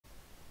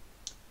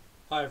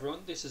Hi everyone,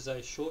 this is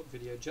a short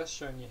video just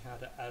showing you how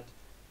to add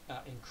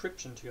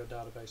encryption to your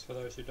database for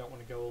those who don't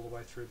want to go all the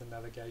way through the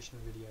navigation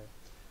video.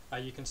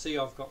 You can see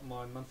I've got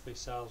my monthly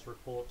sales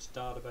reports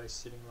database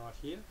sitting right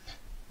here.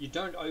 You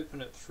don't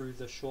open it through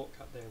the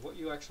shortcut there. What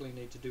you actually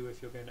need to do if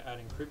you're going to add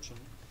encryption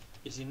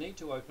is you need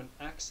to open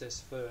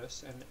Access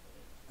first and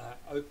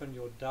open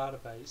your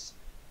database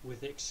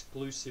with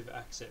exclusive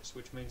access,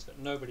 which means that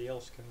nobody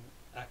else can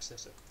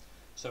access it.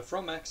 So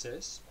from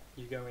Access,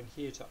 you go in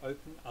here to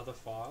open other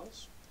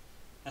files,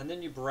 and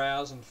then you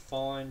browse and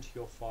find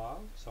your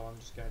file. So I'm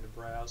just going to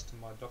browse to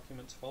my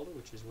documents folder,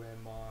 which is where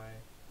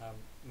my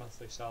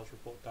monthly sales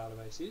report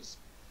database is.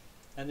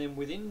 And then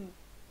within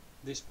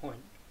this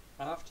point,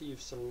 after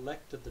you've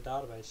selected the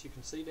database, you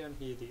can see down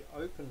here the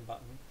open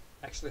button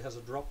actually has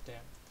a drop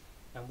down,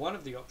 and one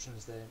of the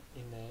options there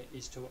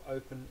is to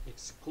open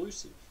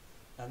exclusive,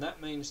 and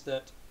that means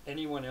that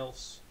anyone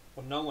else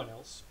or no one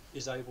else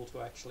is able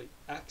to actually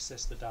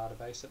access the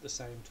database at the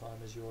same time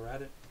as you're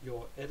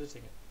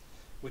editing it,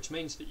 which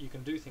means that you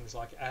can do things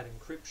like add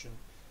encryption,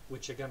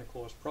 which are going to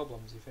cause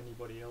problems if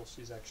anybody else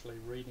is actually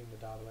reading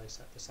the database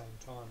at the same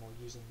time or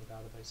using the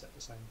database at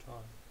the same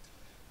time.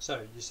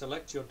 So you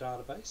select your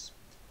database,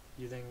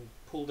 you then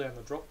pull down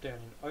the drop down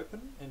in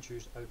Open and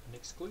choose Open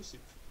Exclusive.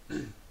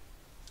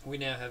 We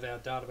now have our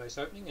database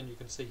opening, and you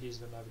can see here's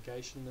the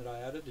navigation that I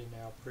added in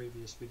our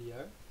previous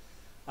video.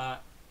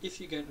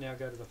 If you now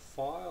go to the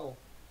File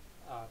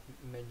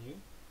menu,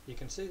 you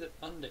can see that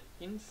under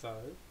Info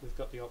we've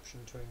got the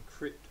option to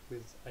encrypt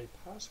with a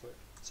password.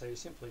 So you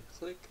simply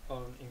click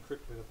on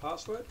Encrypt with a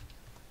password,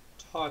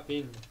 type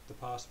in the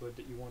password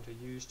that you want to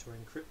use to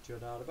encrypt your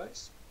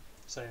database,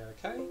 say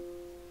OK,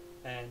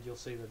 and you'll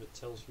see that it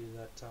tells you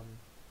that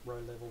row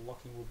level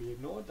locking will be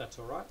ignored. That's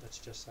alright, let's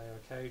just say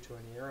OK to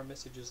any error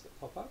messages that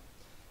pop up,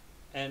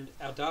 and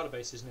our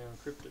database is now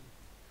encrypted.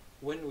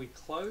 When we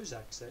close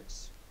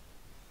Access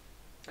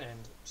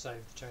and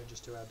save the changes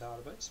to our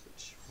database,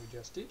 which we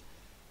just did,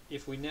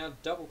 if we now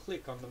double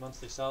click on the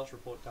monthly sales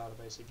report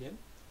database again,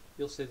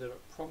 you'll see that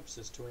it prompts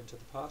us to enter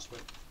the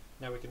password.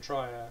 Now we can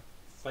try a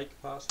fake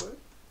password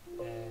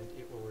and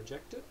it will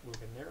reject it, we'll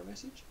get an error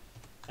message,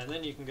 and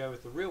then you can go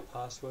with the real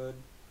password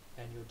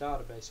and your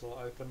database will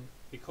open.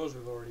 Because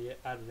we've already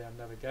added our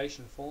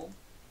navigation form,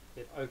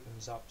 it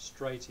opens up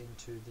straight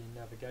into the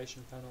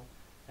navigation panel,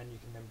 and you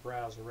can then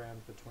browse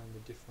around between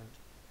the different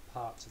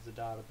parts of the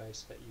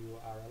database that you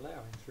are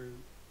allowing through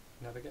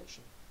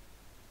navigation.